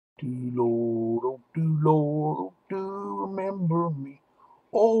do, Lord, oh, do, Lord, oh, do remember me.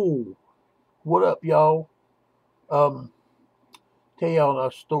 Oh, what up, y'all? Um, tell y'all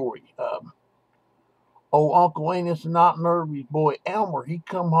a story. Old Uncle Enos and Aunt Nervy's boy Elmer, he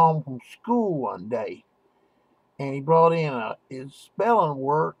come home from school one day, and he brought in his spelling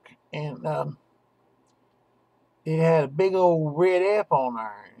work, and it had a big old red F on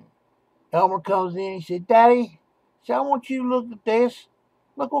there. Elmer comes in, he said, Daddy, I want you to look at this.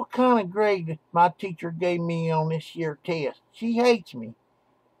 Look what kind of grade my teacher gave me on this year test. She hates me.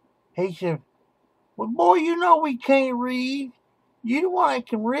 He said, Well, boy, you know we can't read. You the one that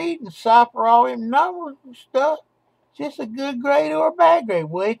can read and cipher all them numbers and stuff. Is this a good grade or a bad grade?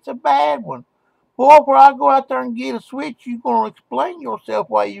 Well, it's a bad one. Boy, before I go out there and get a switch, you gonna explain yourself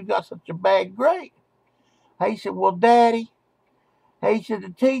why you got such a bad grade. He said, Well, Daddy, he said, the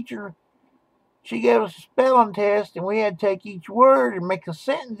teacher, she gave us a spelling test and we had to take each word and make a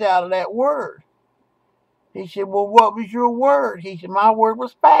sentence out of that word. He said, Well, what was your word? He said, My word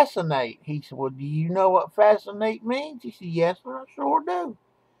was fascinate. He said, Well, do you know what fascinate means? He said, Yes, sir, I sure do.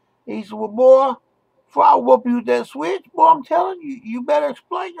 He said, Well, boy, before I whoop you with that switch, boy, I'm telling you, you better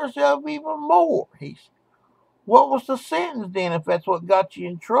explain yourself even more. He said, What was the sentence then if that's what got you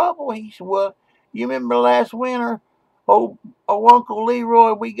in trouble? He said, Well, you remember last winter, old Uncle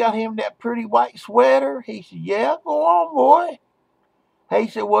Leroy, we got him that pretty white sweater? He said, Yeah, go on, boy. He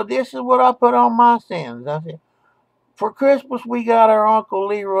said, Well, this is what I put on my sentence. I said, For Christmas, we got our Uncle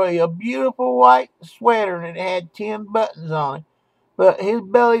Leroy a beautiful white sweater and it had 10 buttons on it. But his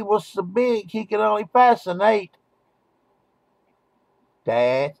belly was so big he could only fasten 8.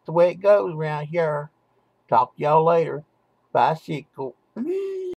 That's the way it goes around here. Talk to y'all later. Bicycle.